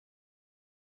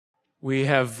We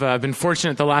have been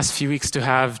fortunate the last few weeks to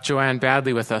have Joanne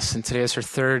Badley with us, and today is her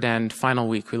third and final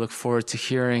week. We look forward to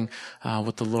hearing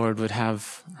what the Lord would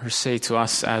have her say to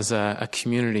us as a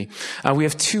community. We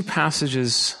have two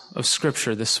passages of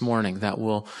Scripture this morning that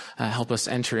will help us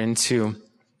enter into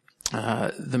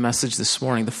the message this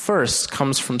morning. The first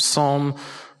comes from Psalm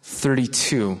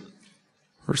 32,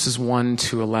 verses 1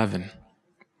 to 11.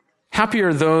 Happy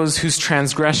are those whose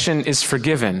transgression is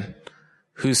forgiven,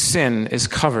 whose sin is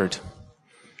covered.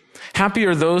 Happy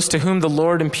are those to whom the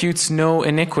Lord imputes no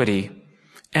iniquity,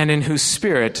 and in whose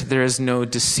spirit there is no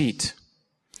deceit.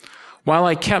 While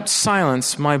I kept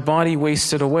silence, my body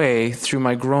wasted away through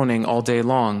my groaning all day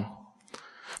long.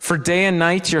 For day and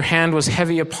night your hand was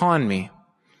heavy upon me.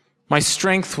 My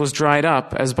strength was dried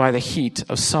up as by the heat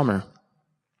of summer.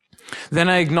 Then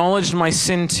I acknowledged my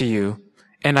sin to you,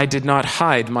 and I did not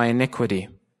hide my iniquity.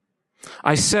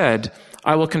 I said,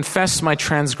 I will confess my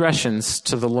transgressions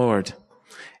to the Lord,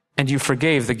 and you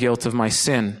forgave the guilt of my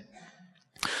sin.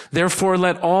 Therefore,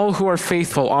 let all who are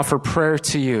faithful offer prayer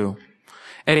to you.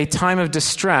 At a time of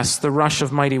distress, the rush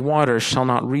of mighty waters shall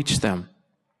not reach them.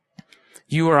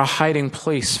 You are a hiding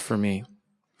place for me.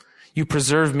 You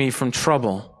preserve me from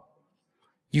trouble.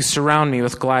 You surround me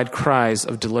with glad cries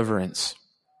of deliverance.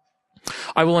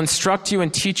 I will instruct you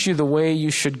and teach you the way you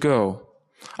should go.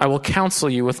 I will counsel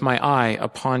you with my eye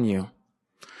upon you.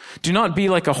 Do not be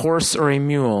like a horse or a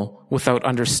mule without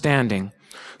understanding,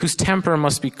 whose temper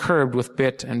must be curbed with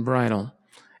bit and bridle,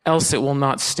 else it will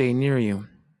not stay near you.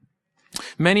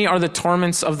 Many are the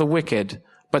torments of the wicked,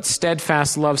 but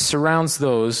steadfast love surrounds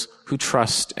those who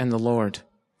trust in the Lord.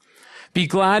 Be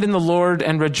glad in the Lord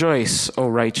and rejoice, O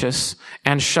righteous,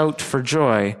 and shout for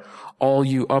joy, all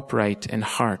you upright in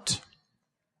heart.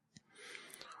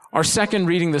 Our second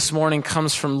reading this morning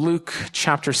comes from Luke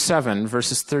chapter 7,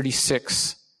 verses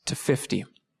 36 to 50.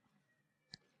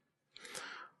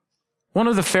 One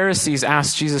of the Pharisees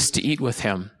asked Jesus to eat with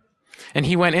him, and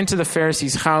he went into the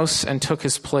Pharisee's house and took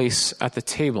his place at the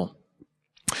table.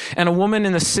 And a woman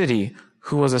in the city,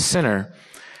 who was a sinner,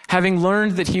 having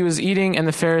learned that he was eating in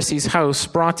the Pharisee's house,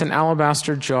 brought an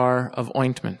alabaster jar of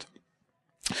ointment.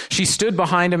 She stood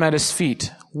behind him at his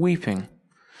feet, weeping,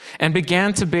 and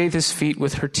began to bathe his feet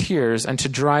with her tears and to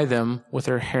dry them with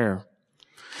her hair.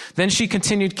 Then she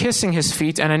continued kissing his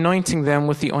feet and anointing them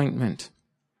with the ointment.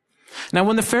 Now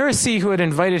when the Pharisee who had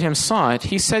invited him saw it,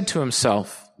 he said to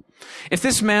himself, if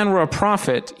this man were a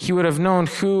prophet, he would have known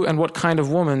who and what kind of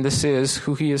woman this is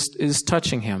who he is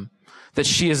touching him, that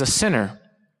she is a sinner.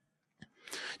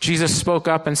 Jesus spoke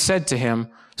up and said to him,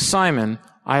 Simon,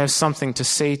 I have something to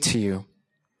say to you.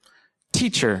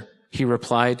 Teacher, he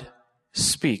replied,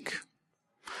 speak.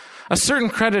 A certain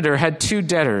creditor had two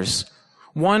debtors.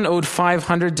 One owed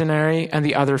 500 denarii and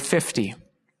the other 50.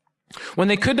 When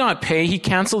they could not pay, he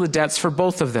canceled the debts for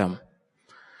both of them.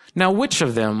 Now which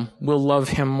of them will love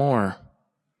him more?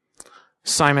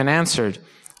 Simon answered,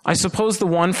 I suppose the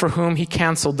one for whom he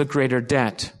canceled the greater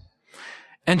debt.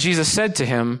 And Jesus said to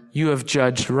him, you have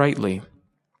judged rightly.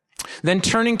 Then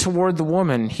turning toward the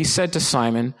woman, he said to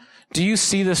Simon, do you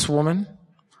see this woman?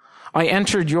 I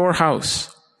entered your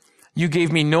house. You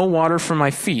gave me no water for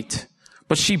my feet,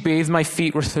 but she bathed my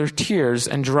feet with her tears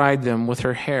and dried them with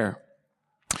her hair.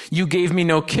 You gave me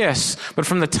no kiss, but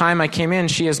from the time I came in,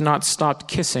 she has not stopped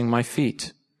kissing my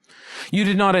feet. You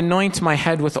did not anoint my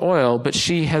head with oil, but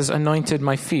she has anointed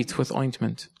my feet with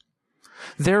ointment.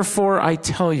 Therefore, I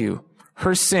tell you,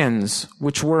 her sins,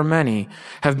 which were many,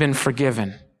 have been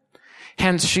forgiven.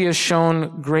 Hence, she has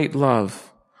shown great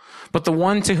love. But the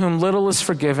one to whom little is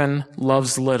forgiven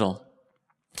loves little.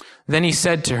 Then he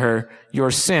said to her,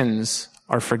 your sins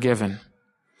are forgiven.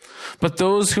 But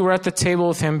those who were at the table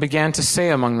with him began to say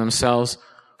among themselves,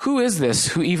 who is this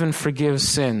who even forgives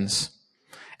sins?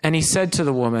 And he said to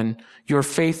the woman, your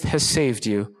faith has saved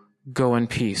you. Go in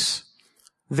peace.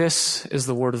 This is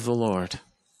the word of the Lord.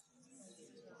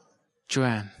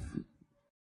 Joanne.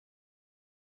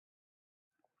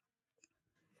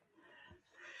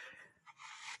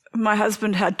 My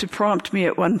husband had to prompt me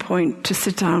at one point to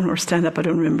sit down or stand up, I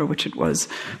don't remember which it was,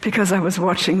 because I was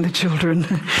watching the children.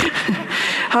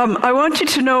 I want you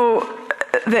to know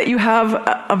that you have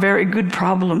a very good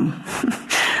problem.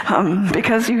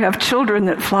 Because you have children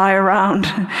that fly around.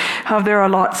 There are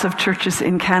lots of churches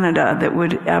in Canada that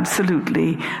would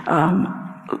absolutely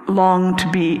long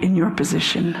to be in your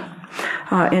position.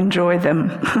 Enjoy them.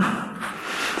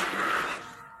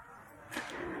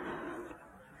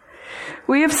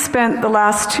 We have spent the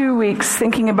last 2 weeks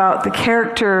thinking about the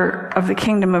character of the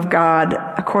kingdom of God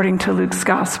according to Luke's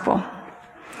gospel.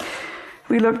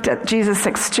 We looked at Jesus'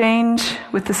 exchange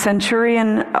with the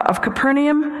centurion of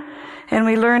Capernaum, and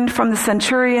we learned from the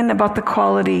centurion about the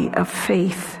quality of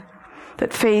faith.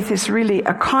 That faith is really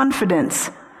a confidence,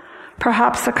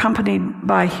 perhaps accompanied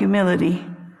by humility.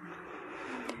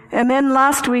 And then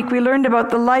last week we learned about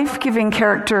the life-giving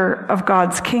character of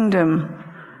God's kingdom.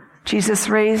 Jesus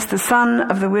raised the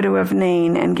son of the widow of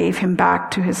Nain and gave him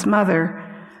back to his mother.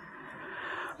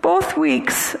 Both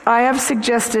weeks I have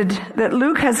suggested that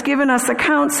Luke has given us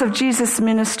accounts of Jesus'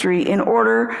 ministry in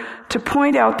order to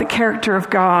point out the character of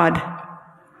God.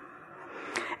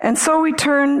 And so we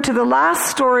turn to the last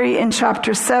story in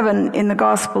chapter 7 in the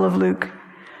Gospel of Luke,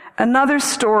 another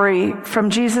story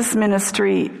from Jesus'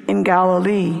 ministry in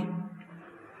Galilee.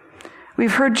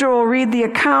 We've heard Joel read the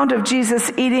account of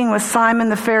Jesus eating with Simon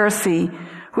the Pharisee,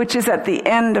 which is at the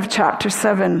end of chapter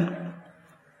 7.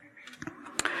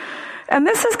 And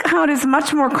this account is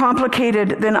much more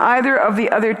complicated than either of the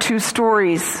other two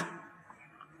stories.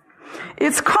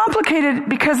 It's complicated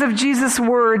because of Jesus'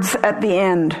 words at the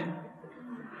end.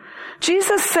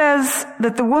 Jesus says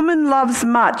that the woman loves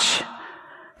much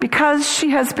because she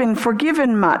has been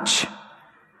forgiven much.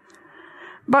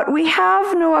 But we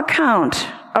have no account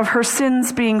of her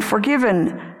sins being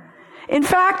forgiven. In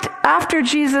fact, after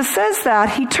Jesus says that,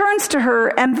 he turns to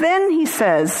her and then he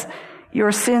says,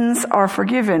 "Your sins are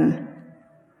forgiven."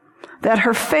 That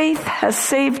her faith has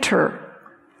saved her.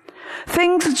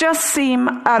 Things just seem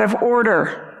out of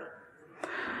order.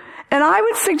 And I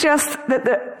would suggest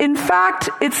that, in fact,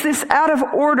 it's this out of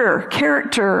order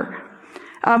character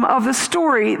of the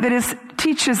story that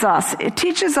teaches us. It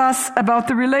teaches us about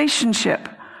the relationship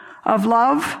of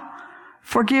love,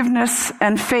 forgiveness,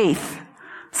 and faith.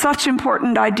 Such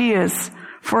important ideas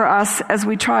for us as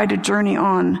we try to journey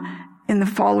on in the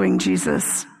following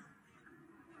Jesus.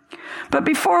 But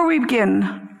before we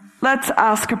begin, let's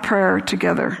ask a prayer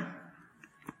together.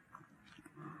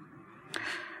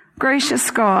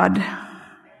 Gracious God,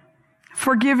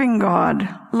 forgiving God,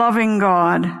 loving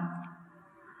God,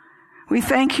 we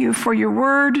thank you for your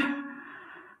word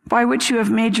by which you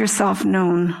have made yourself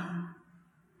known.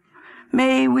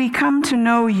 May we come to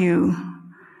know you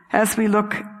as we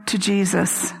look to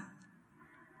Jesus.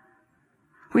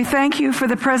 We thank you for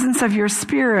the presence of your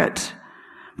Spirit,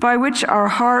 by which our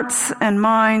hearts and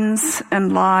minds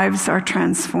and lives are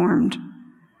transformed.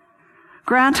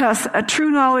 Grant us a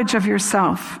true knowledge of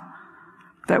yourself,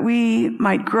 that we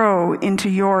might grow into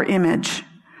your image.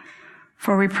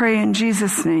 For we pray in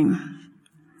Jesus' name.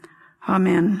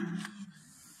 Amen.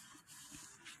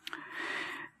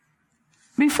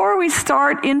 Before we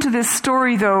start into this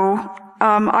story, though,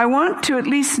 I want to at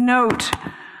least note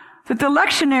that the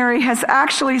lectionary has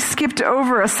actually skipped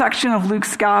over a section of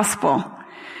Luke's gospel.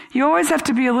 You always have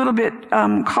to be a little bit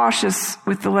cautious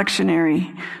with the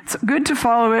lectionary. It's good to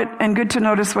follow it and good to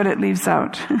notice what it leaves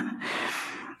out.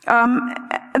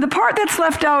 The part that's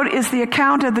left out is the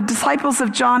account of the disciples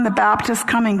of John the Baptist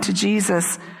coming to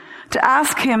Jesus to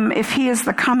ask him if he is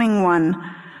the coming one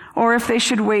or if they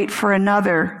should wait for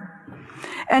another.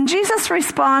 And Jesus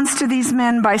responds to these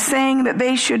men by saying that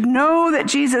they should know that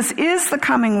Jesus is the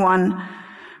coming one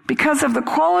because of the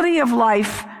quality of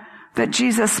life that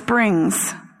Jesus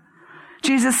brings.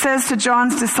 Jesus says to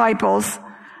John's disciples,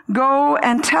 "Go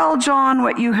and tell John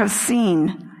what you have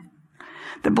seen.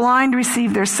 The blind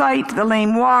receive their sight, the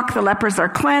lame walk, the lepers are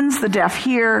cleansed, the deaf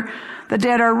hear, the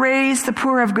dead are raised, the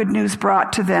poor have good news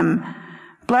brought to them.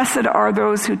 Blessed are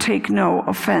those who take no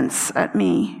offense at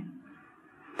me."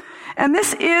 And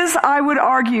this is, I would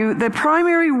argue, the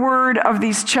primary word of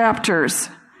these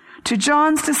chapters to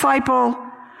John's disciple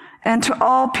and to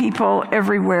all people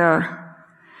everywhere.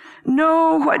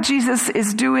 Know what Jesus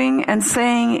is doing and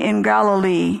saying in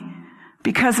Galilee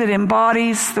because it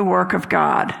embodies the work of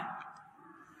God.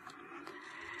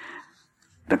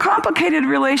 The complicated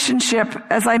relationship,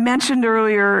 as I mentioned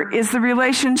earlier, is the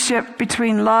relationship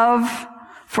between love,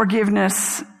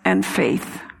 forgiveness, and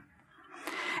faith.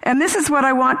 And this is what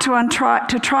I want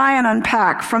to try and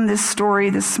unpack from this story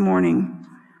this morning.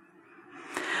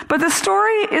 But the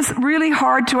story is really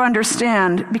hard to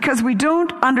understand because we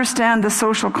don't understand the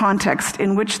social context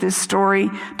in which this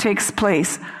story takes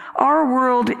place. Our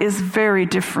world is very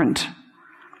different.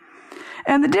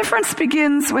 And the difference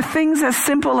begins with things as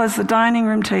simple as the dining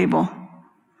room table.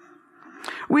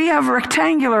 We have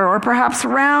rectangular or perhaps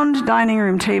round dining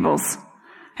room tables,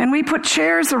 and we put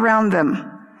chairs around them.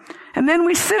 And then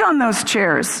we sit on those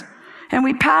chairs, and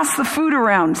we pass the food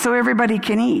around so everybody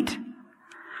can eat.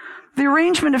 The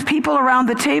arrangement of people around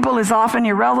the table is often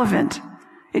irrelevant.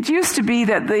 It used to be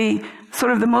that the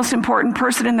most important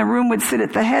person in the room would sit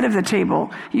at the head of the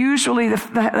table, usually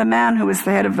the man who was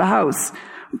the head of the house.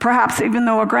 perhaps even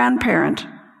though a grandparent.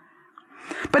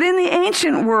 But in the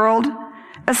ancient world,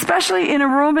 especially in a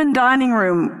Roman dining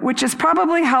room, which is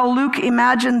probably how Luke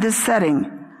imagined this setting,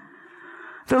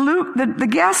 the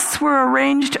guests were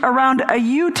arranged around a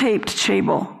U-shaped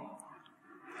table.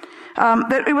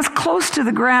 That it was close to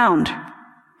the ground,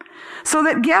 so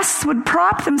that guests would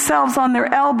prop themselves on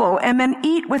their elbow and then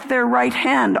eat with their right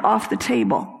hand off the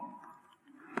table.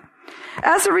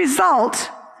 As a result,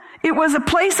 it was a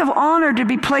place of honor to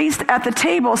be placed at the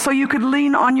table so you could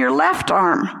lean on your left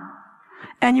arm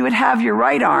and you would have your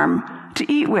right arm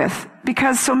to eat with,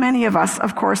 because so many of us,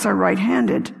 of course, are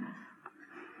right-handed.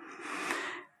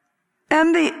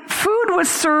 And the food was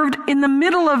served in the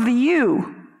middle of the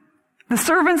U. The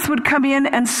servants would come in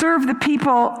and serve the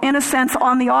people, in a sense,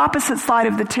 on the opposite side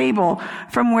of the table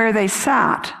from where they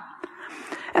sat.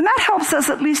 And that helps us,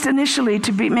 at least initially,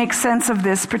 to make sense of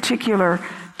this particular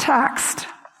text.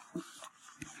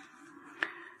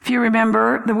 If you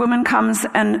remember, the woman comes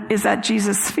and is at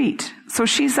Jesus' feet. So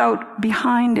she's out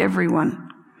behind everyone.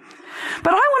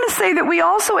 But I want to say that we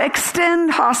also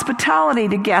extend hospitality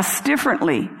to guests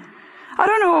differently. I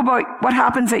don't know about what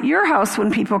happens at your house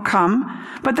when people come,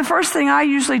 but the first thing I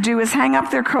usually do is hang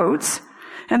up their coats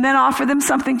and then offer them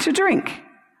something to drink.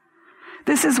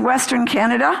 This is Western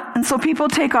Canada, and so people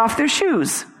take off their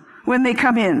shoes when they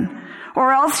come in,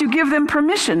 or else you give them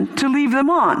permission to leave them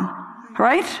on,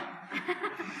 right?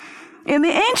 In the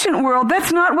ancient world,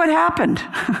 that's not what happened.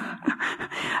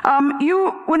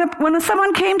 When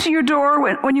someone came to your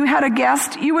door, when you had a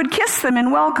guest, you would kiss them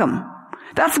in welcome.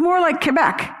 That's more like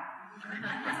Quebec.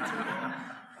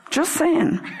 Just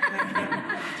saying.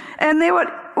 And they would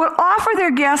offer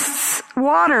their guests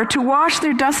water to wash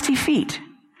their dusty feet.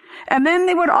 And then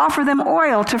they would offer them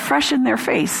oil to freshen their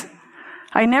face.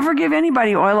 I never give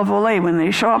anybody oil of Olay when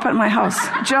they show up at my house.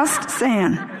 Just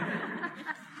saying.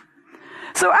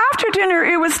 So after dinner,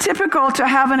 it was typical to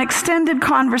have an extended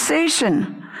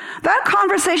conversation. That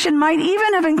conversation might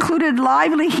even have included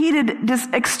lively, heated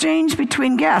exchange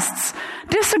between guests,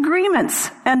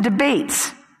 disagreements, and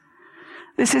debates.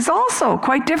 This is also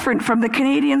quite different from the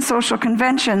Canadian social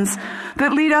conventions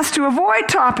that lead us to avoid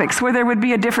topics where there would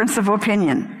be a difference of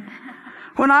opinion.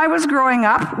 When I was growing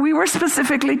up, we were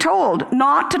specifically told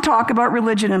not to talk about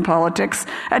religion and politics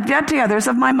at get-togethers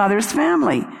of my mother's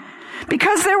family,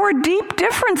 because there were deep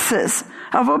differences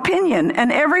of opinion,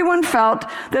 and everyone felt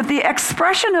that the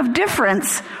expression of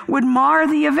difference would mar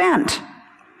the event,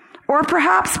 or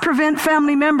perhaps prevent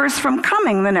family members from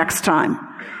coming the next time.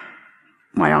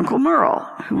 My Uncle Merle,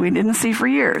 who we didn't see for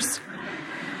years.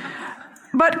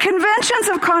 But conventions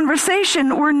of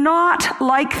conversation were not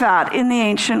like that in the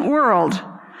ancient world.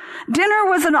 Dinner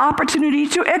was an opportunity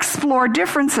to explore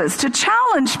differences, to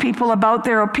challenge people about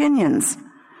their opinions,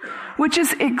 which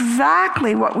is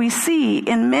exactly what we see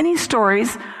in many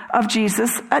stories of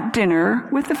Jesus at dinner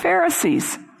with the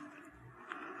Pharisees.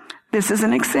 This is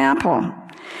an example.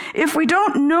 If we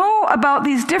don't know about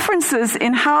these differences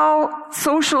in how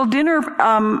social dinner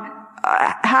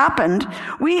happened,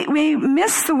 we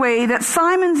miss the way that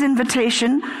Simon's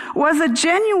invitation was a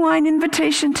genuine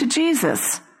invitation to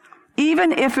Jesus,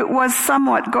 even if it was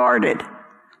somewhat guarded.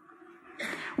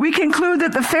 We conclude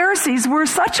that the Pharisees were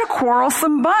such a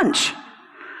quarrelsome bunch,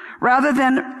 rather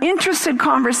than interested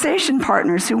conversation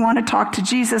partners who want to talk to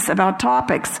Jesus about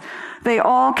topics they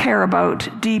all care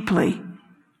about deeply.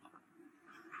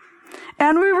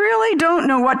 And we really don't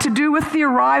know what to do with the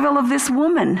arrival of this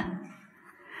woman.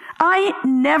 I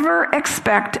never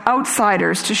expect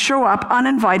outsiders to show up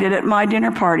uninvited at my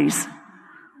dinner parties.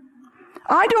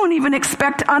 I don't even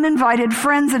expect uninvited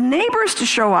friends and neighbors to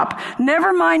show up,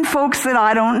 never mind folks that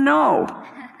I don't know.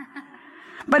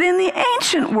 But in the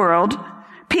ancient world,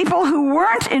 people who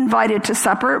weren't invited to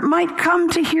supper might come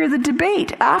to hear the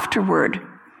debate afterward,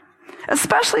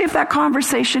 especially if that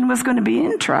conversation was going to be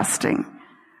interesting.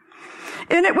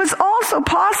 And it was also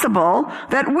possible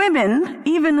that women,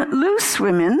 even loose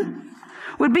women,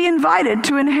 would be invited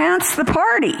to enhance the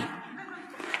party.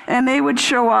 And they would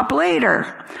show up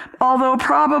later, although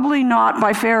probably not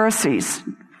by Pharisees.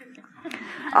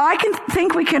 I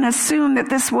think we can assume that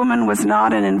this woman was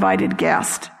not an invited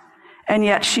guest, and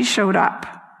yet she showed up.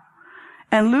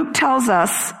 And Luke tells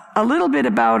us a little bit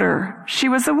about her. She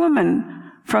was a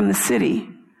woman from the city,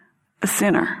 a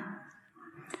sinner.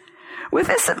 With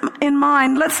this in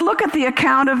mind, let's look at the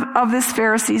account of this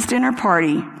Pharisees' dinner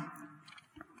party.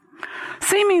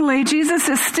 Seemingly, Jesus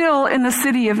is still in the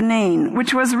city of Nain,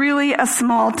 which was really a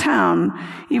small town,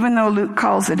 even though Luke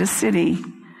calls it a city.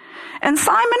 And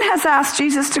Simon has asked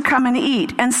Jesus to come and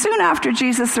eat, and soon after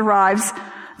Jesus arrives,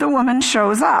 the woman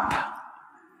shows up.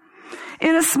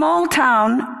 In a small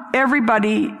town,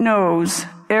 everybody knows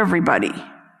everybody.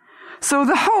 So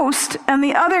the host and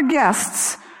the other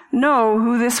guests know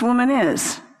who this woman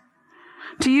is.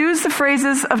 To use the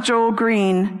phrases of Joel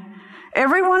Green,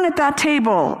 everyone at that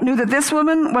table knew that this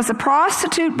woman was a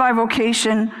prostitute by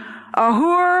vocation, a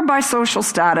whore by social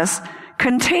status,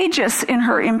 contagious in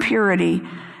her impurity,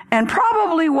 and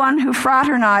probably one who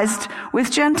fraternized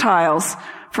with Gentiles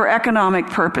for economic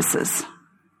purposes.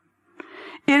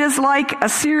 It is like a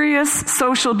serious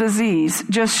social disease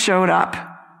just showed up.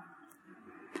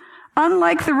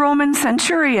 Unlike the Roman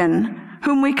centurion,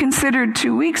 whom we considered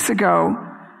 2 weeks ago,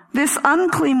 this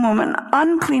unclean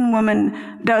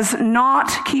woman does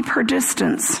not keep her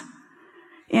distance.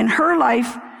 In her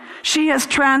life, she has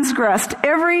transgressed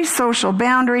every social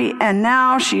boundary, and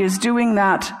now she is doing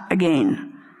that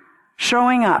again,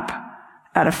 showing up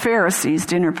at a Pharisee's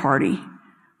dinner party.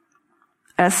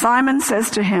 As Simon says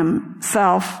to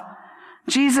himself,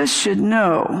 Jesus should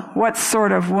know what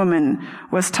sort of woman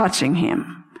was touching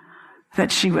him,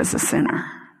 that she was a sinner.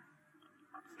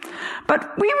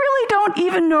 But we really don't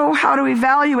even know how to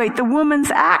evaluate the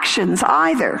woman's actions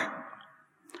either.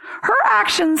 Her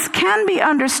actions can be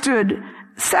understood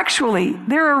sexually.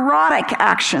 They're erotic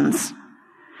actions.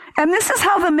 And this is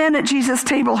how the men at Jesus'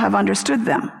 table have understood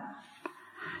them.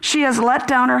 She has let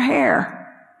down her hair.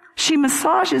 She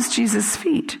massages Jesus'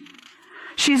 feet.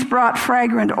 She's brought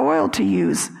fragrant oil to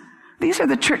use. These are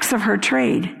the tricks of her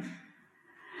trade.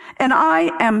 And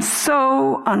I am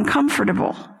so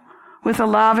uncomfortable with a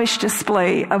lavish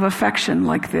display of affection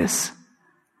like this.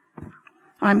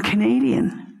 I'm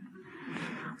Canadian.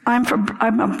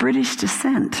 I'm of British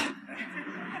descent.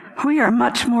 We are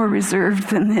much more reserved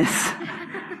than this.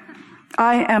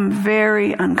 I am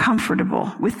very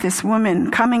uncomfortable with this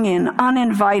woman coming in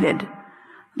uninvited,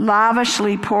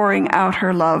 lavishly pouring out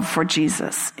her love for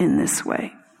Jesus in this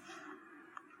way.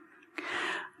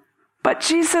 But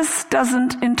Jesus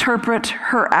doesn't interpret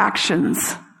her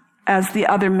actions as the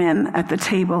other men at the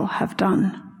table have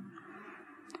done.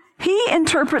 He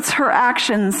interprets her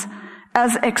actions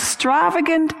as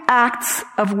extravagant acts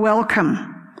of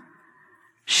welcome.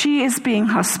 She is being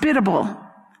hospitable,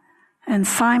 and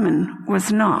Simon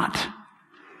was not.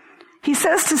 He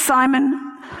says to Simon,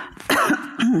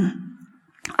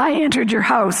 I entered your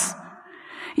house.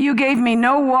 You gave me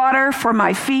no water for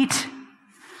my feet,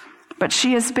 but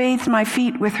she has bathed my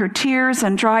feet with her tears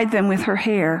and dried them with her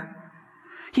hair.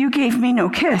 You gave me no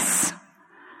kiss,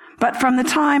 but from the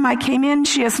time I came in,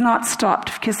 she has not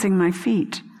stopped kissing my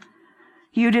feet.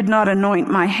 You did not anoint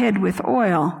my head with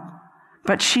oil,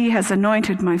 but she has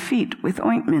anointed my feet with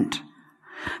ointment.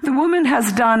 The woman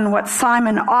has done what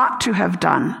Simon ought to have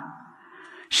done.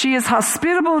 She is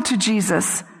hospitable to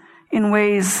Jesus in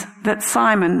ways that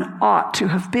Simon ought to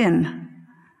have been.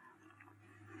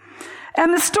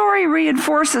 And the story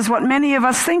reinforces what many of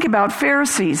us think about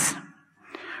Pharisees.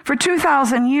 For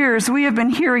 2,000 years, we have been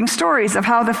hearing stories of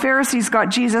how the Pharisees got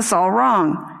Jesus all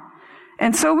wrong.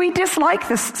 And so we dislike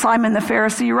this Simon the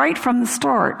Pharisee right from the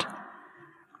start.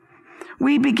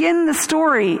 We begin the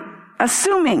story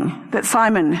assuming that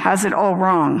Simon has it all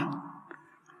wrong.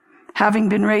 Having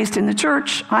been raised in the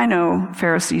church, I know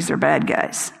Pharisees are bad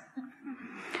guys.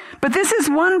 But this is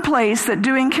one place that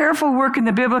doing careful work in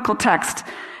the biblical text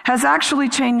has actually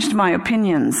changed my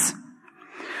opinions.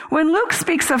 When Luke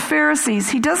speaks of Pharisees,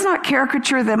 he does not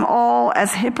caricature them all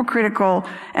as hypocritical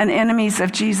and enemies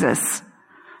of Jesus.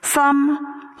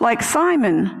 Some, like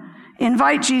Simon,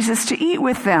 invite Jesus to eat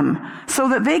with them so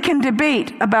that they can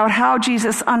debate about how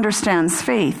Jesus understands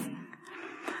faith.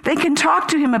 They can talk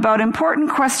to him about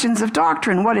important questions of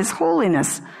doctrine. What is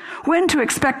holiness? When to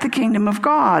expect the kingdom of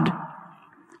God?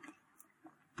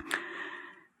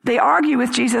 They argue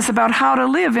with Jesus about how to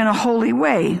live in a holy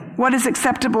way, what is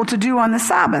acceptable to do on the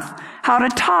Sabbath, how to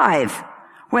tithe,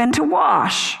 when to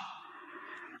wash.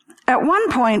 At one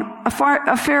point, a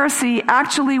Pharisee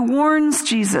actually warns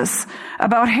Jesus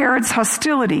about Herod's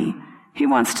hostility. He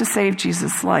wants to save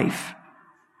Jesus' life.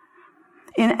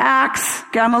 In Acts,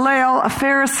 Gamaliel, a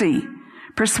Pharisee,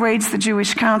 persuades the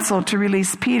Jewish council to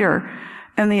release Peter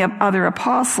and the other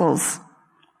apostles.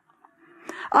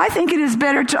 I think it is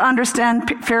better to understand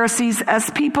Pharisees as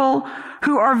people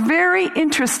who are very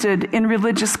interested in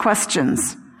religious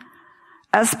questions,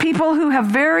 as people who have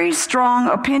very strong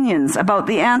opinions about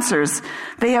the answers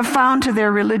they have found to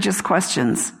their religious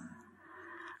questions.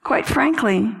 Quite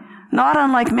frankly, not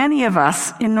unlike many of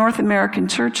us in North American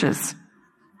churches.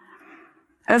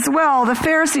 As well, the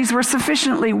Pharisees were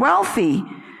sufficiently wealthy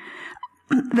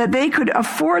that they could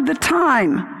afford the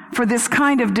time for this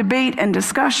kind of debate and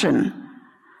discussion.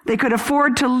 They could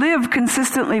afford to live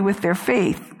consistently with their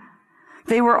faith.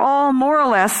 They were all more or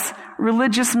less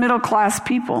religious middle-class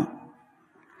people.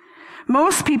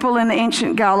 Most people in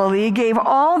ancient Galilee gave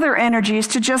all their energies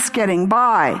to just getting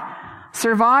by,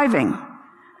 surviving,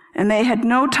 and they had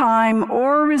no time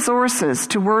or resources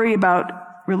to worry about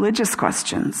religious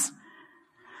questions,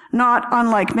 not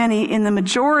unlike many in the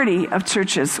majority of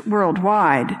churches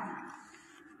worldwide.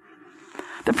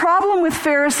 The problem with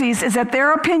Pharisees is that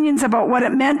their opinions about what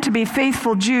it meant to be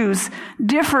faithful Jews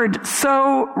differed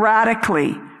so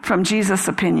radically from Jesus'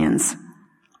 opinions.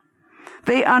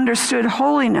 They understood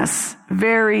holiness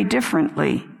very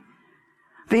differently.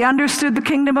 They understood the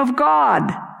kingdom of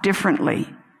God differently.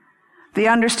 They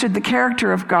understood the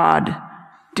character of God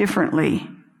differently.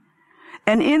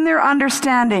 And in their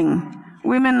understanding,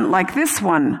 women like this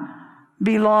one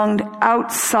belonged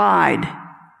outside.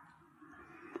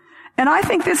 And I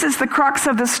think this is the crux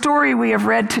of the story we have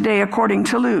read today according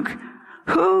to Luke.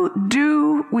 Who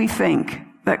do we think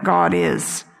that God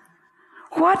is?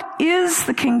 What is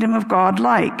the kingdom of God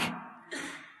like?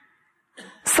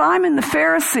 Simon the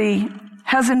Pharisee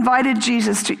has invited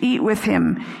Jesus to eat with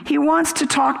him. He wants to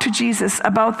talk to Jesus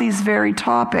about these very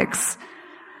topics.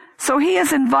 So he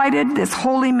has invited this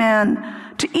holy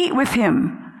man to eat with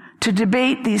him, to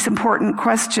debate these important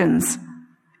questions.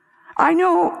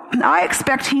 I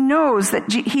expect he knows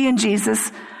that he and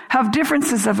Jesus have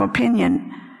differences of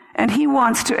opinion, and he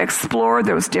wants to explore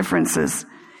those differences.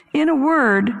 In a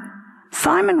word,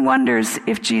 Simon wonders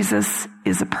if Jesus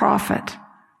is a prophet.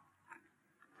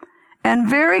 And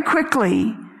very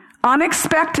quickly,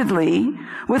 unexpectedly,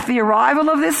 with the arrival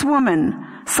of this woman,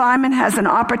 Simon has an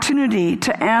opportunity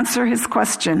to answer his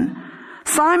question.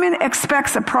 Simon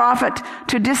expects a prophet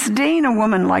to disdain a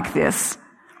woman like this.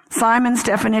 Simon's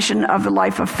definition of the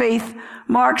life of faith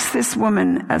marks this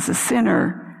woman as a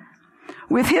sinner.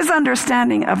 With his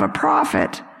understanding of a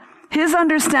prophet, his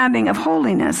understanding of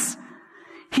holiness,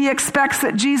 he expects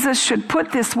that Jesus should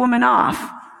put this woman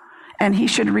off and he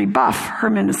should rebuff her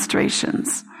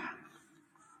ministrations.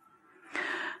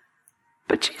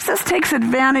 But Jesus takes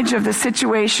advantage of the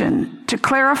situation to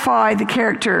clarify the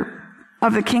character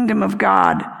of the kingdom of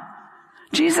God.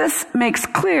 Jesus makes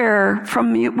clear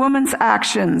from the woman's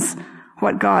actions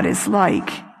what God is like.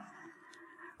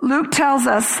 Luke tells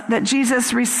us that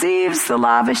Jesus receives the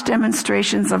lavish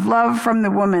demonstrations of love from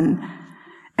the woman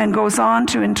and goes on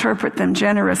to interpret them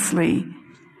generously.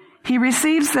 He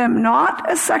receives them not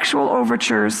as sexual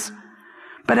overtures,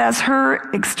 but as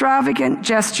her extravagant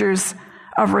gestures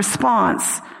of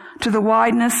response to the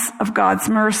wideness of God's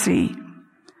mercy,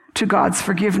 to God's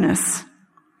forgiveness.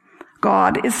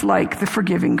 God is like the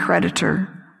forgiving creditor.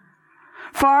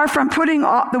 Far from putting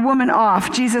the woman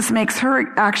off, Jesus makes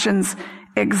her actions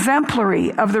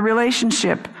exemplary of the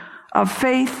relationship of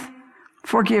faith,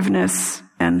 forgiveness,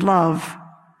 and love.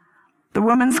 The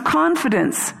woman's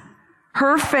confidence,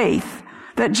 her faith,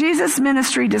 that Jesus'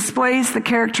 ministry displays the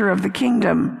character of the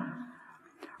kingdom,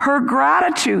 her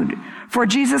gratitude for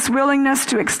Jesus' willingness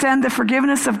to extend the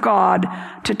forgiveness of God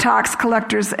to tax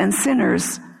collectors and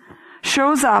sinners,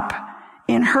 shows up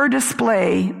in her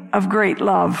display of great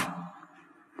love.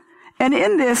 And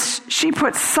in this, she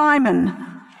puts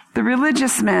Simon, the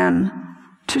religious man,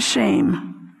 to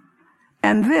shame.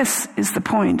 And this is the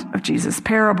point of Jesus'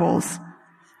 parables.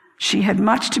 She had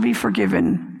much to be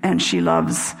forgiven, and she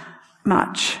loves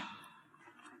much.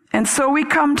 And so we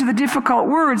come to the difficult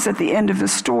words at the end of the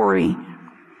story.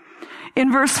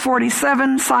 In verse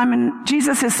 47,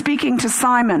 Jesus is speaking to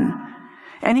Simon,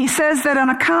 and he says that on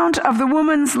account of the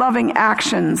woman's loving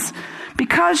actions,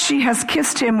 because she has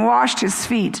kissed him, washed his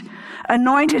feet,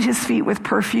 anointed his feet with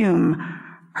perfume,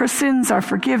 her sins are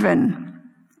forgiven.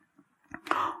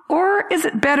 Or is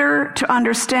it better to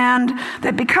understand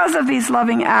that because of these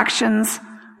loving actions,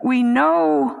 we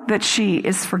know that she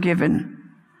is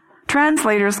forgiven?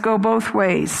 Translators go both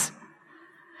ways.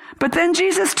 But then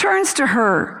Jesus turns to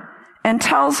her and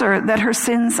tells her that her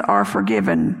sins are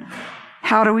forgiven.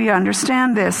 How do we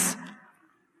understand this?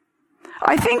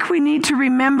 I think we need to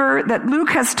remember that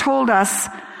Luke has told us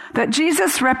that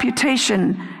Jesus'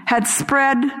 reputation had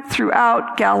spread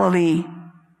throughout Galilee.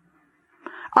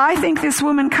 I think this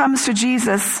woman comes to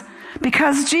Jesus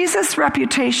because Jesus'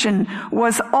 reputation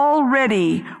was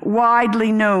already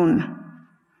widely known.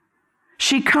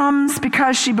 She comes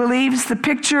because she believes the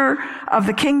picture of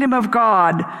the kingdom of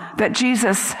God that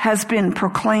Jesus has been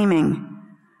proclaiming.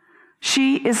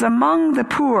 She is among the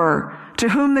poor to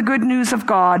whom the good news of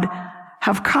God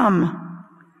have come.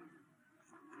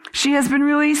 She has been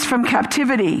released from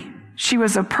captivity. She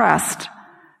was oppressed,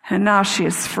 and now she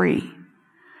is free.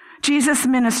 Jesus'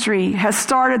 ministry has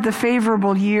started the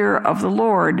favorable year of the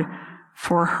Lord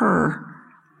for her.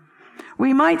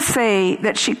 We might say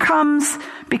that she comes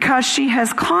because she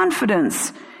has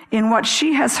confidence in what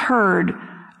she has heard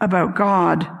about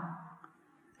God.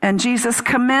 And Jesus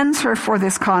commends her for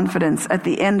this confidence at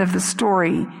the end of the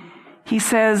story. He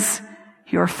says,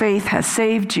 "Your faith has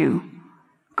saved you.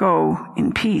 Go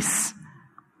in peace."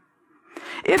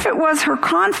 If it was her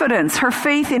confidence, her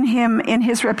faith in him, in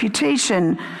his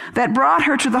reputation, that brought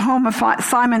her to the home of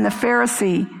Simon the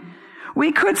Pharisee, we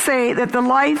could say that the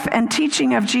life and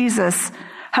teaching of Jesus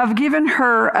have given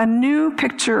her a new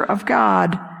picture of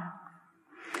God.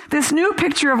 This new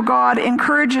picture of God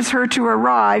encourages her to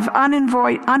arrive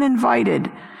uninvited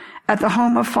at the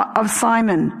home of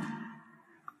Simon.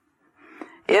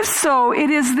 If so, it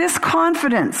is this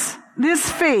confidence,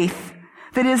 this faith,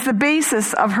 that is the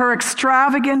basis of her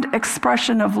extravagant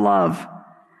expression of love.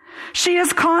 She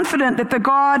is confident that the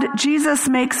God Jesus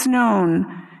makes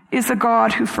known is a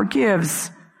God who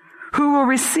forgives, who will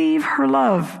receive her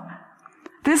love.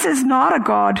 This is not a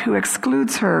God who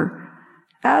excludes her,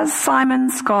 as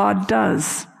Simon's God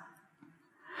does.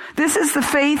 This is the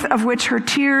faith of which her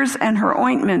tears and her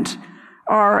ointment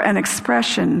are an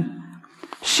expression.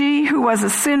 She who was a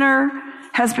sinner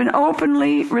has been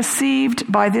openly received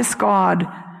by this God,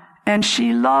 and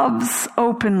she loves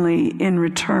openly in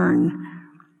return.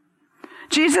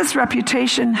 Jesus'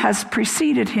 reputation has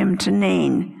preceded him to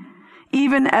Nain,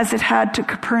 even as it had to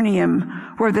Capernaum,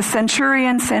 where the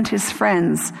centurion sent his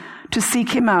friends to seek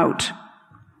him out.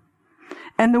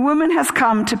 And the woman has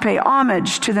come to pay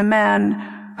homage to the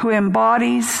man who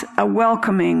embodies a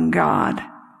welcoming God.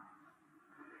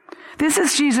 This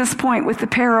is Jesus' point with the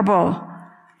parable.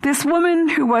 This woman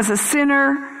who was a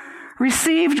sinner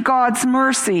received God's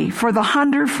mercy for the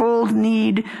 100-fold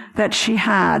need that she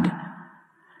had.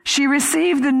 She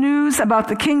received the news about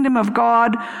the kingdom of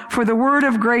God for the word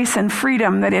of grace and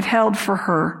freedom that it held for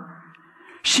her.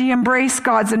 She embraced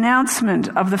God's announcement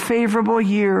of the favorable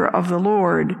year of the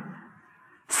Lord.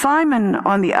 Simon,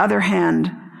 on the other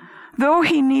hand, though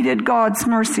he needed God's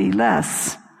mercy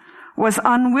less, was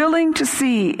unwilling to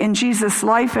see in Jesus'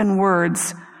 life and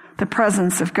words the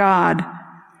presence of God.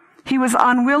 He was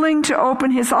unwilling to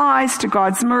open his eyes to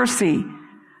God's mercy,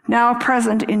 now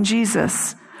present in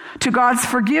Jesus, to God's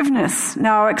forgiveness,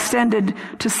 now extended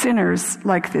to sinners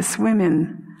like this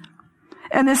woman.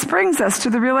 And this brings us to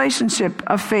the relationship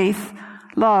of faith,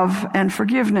 love, and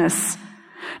forgiveness.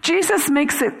 Jesus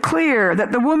makes it clear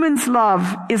that the woman's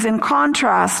love is in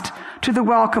contrast to the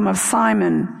welcome of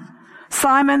Simon.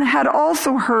 Simon had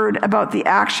also heard about the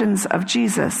actions of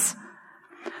Jesus.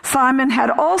 Simon had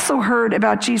also heard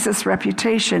about Jesus'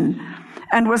 reputation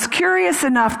and was curious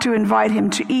enough to invite him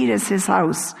to eat at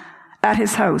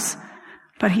his house,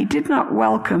 but he did not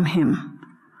welcome him.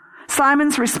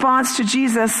 Simon's response to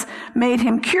Jesus made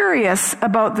him curious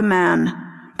about the man,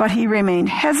 but he remained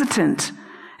hesitant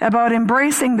about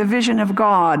embracing the vision of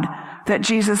God that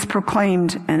Jesus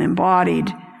proclaimed and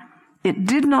embodied. It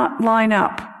did not line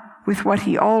up with what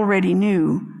he already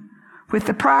knew, with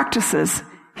the practices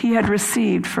he had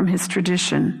received from his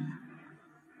tradition.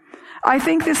 I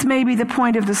think this may be the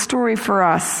point of the story for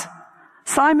us.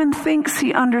 Simon thinks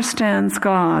he understands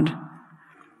God.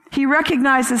 He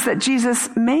recognizes that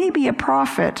Jesus may be a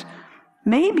prophet,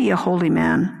 may be a holy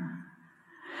man.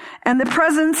 And the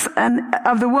presence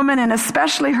of the woman, and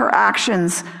especially her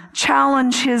actions,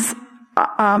 challenge his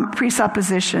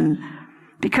presupposition,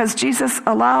 because Jesus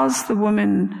allows the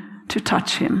woman to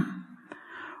touch him.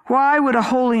 Why would a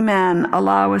holy man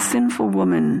allow a sinful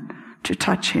woman to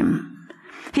touch him?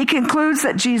 He concludes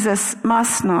that Jesus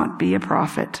must not be a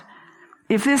prophet.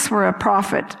 If he were a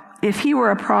prophet,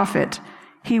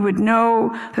 he would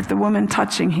know that the woman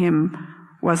touching him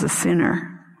was a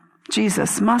sinner.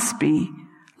 Jesus must be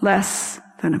less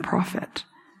than a prophet.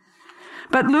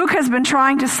 But Luke has been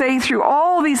trying to say through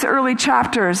all these early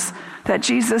chapters that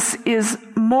Jesus is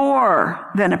more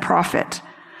than a prophet.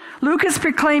 Luke is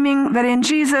proclaiming that in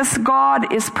Jesus,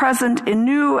 God is present in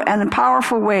new and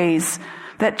powerful ways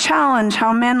that challenge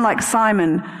how men like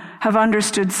Simon have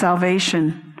understood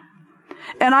salvation.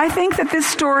 And I think that this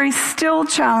story still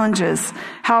challenges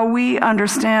how we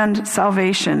understand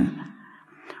salvation.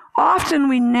 Often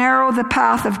we narrow the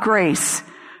path of grace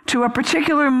to a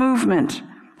particular movement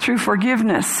through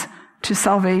forgiveness to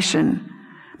salvation.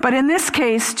 But in this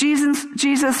case,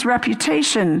 Jesus'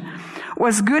 reputation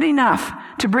was good enough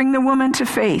to bring the woman to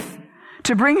faith,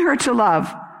 to bring her to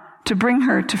love, to bring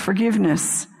her to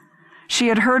forgiveness. She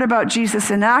had heard about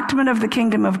Jesus' enactment of the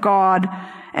kingdom of God,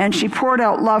 and she poured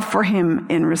out love for him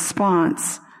in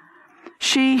response.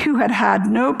 She who had had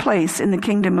no place in the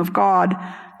kingdom of God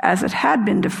as it had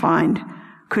been defined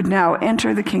could now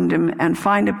enter the kingdom and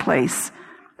find a place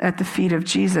at the feet of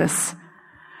Jesus,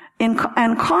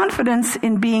 and confidence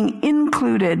in being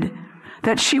included,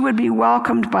 that she would be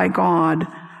welcomed by God,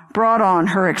 brought on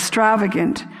her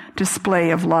extravagant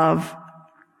display of love.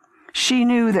 She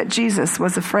knew that Jesus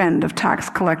was a friend of tax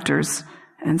collectors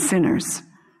and sinners.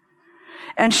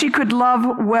 And she could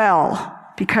love well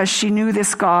because she knew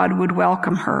this God would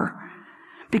welcome her,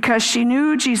 because she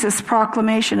knew Jesus'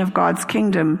 proclamation of God's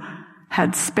kingdom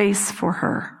had space for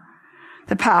her.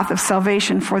 The path of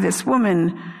salvation for this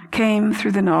woman came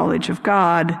through the knowledge of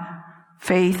God,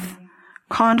 faith,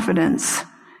 confidence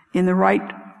in the right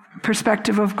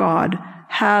perspective of God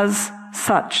has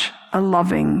such a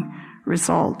loving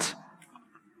result.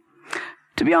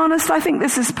 To be honest, I think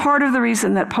this is part of the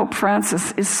reason that Pope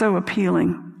Francis is so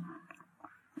appealing.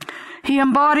 He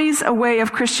embodies a way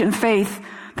of Christian faith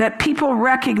that people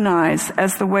recognize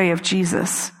as the way of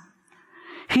Jesus.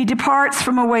 He departs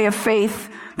from a way of faith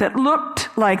that looked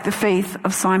like the faith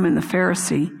of Simon the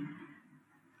Pharisee.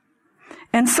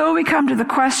 And so we come to the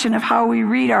question of how we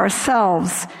read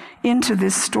ourselves into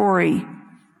this story.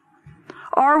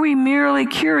 Are we merely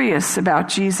curious about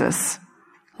Jesus,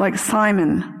 like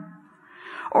Simon?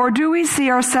 Or do we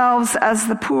see ourselves as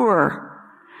the poor,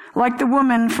 like the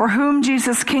woman for whom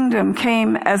Jesus' kingdom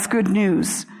came as good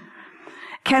news?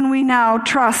 Can we now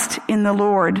trust in the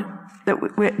Lord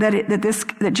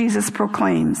that Jesus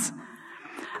proclaims?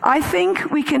 I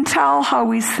think we can tell how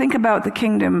we think about the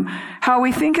kingdom, how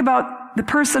we think about the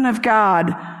person of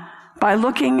God, by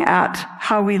looking at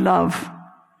how we love.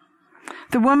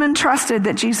 The woman trusted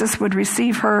that Jesus would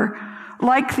receive her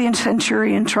like the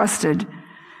centurion trusted,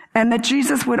 and that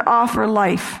Jesus would offer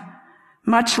life,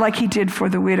 much like he did for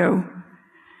the widow.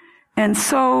 And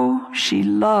so she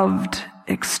loved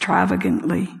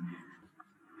extravagantly.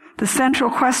 The central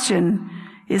question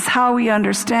is how we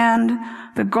understand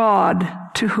the God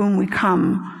to whom we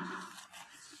come.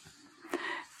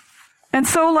 And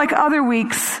so, like other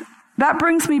weeks, that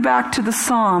brings me back to the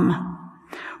psalm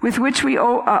which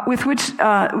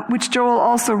Joel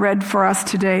also read for us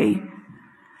today.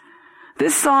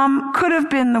 This psalm could have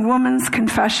been the woman's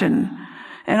confession,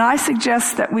 and I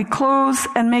suggest that we close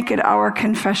and make it our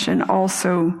confession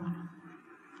also.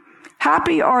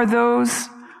 Happy are those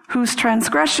whose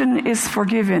transgression is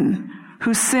forgiven,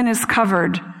 whose sin is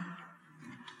covered.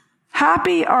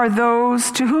 Happy are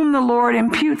those to whom the Lord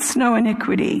imputes no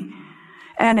iniquity,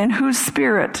 and in whose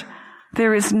spirit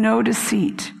there is no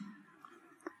deceit.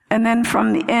 And then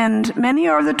from the end, many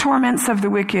are the torments of the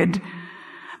wicked,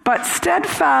 but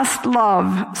steadfast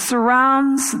love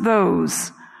surrounds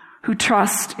those who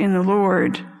trust in the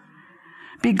Lord.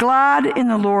 Be glad in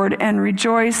the Lord and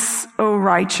rejoice, O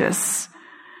righteous,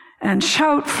 and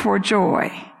shout for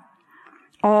joy,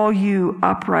 all you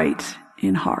upright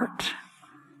in heart.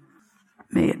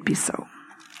 May it be so.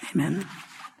 Amen.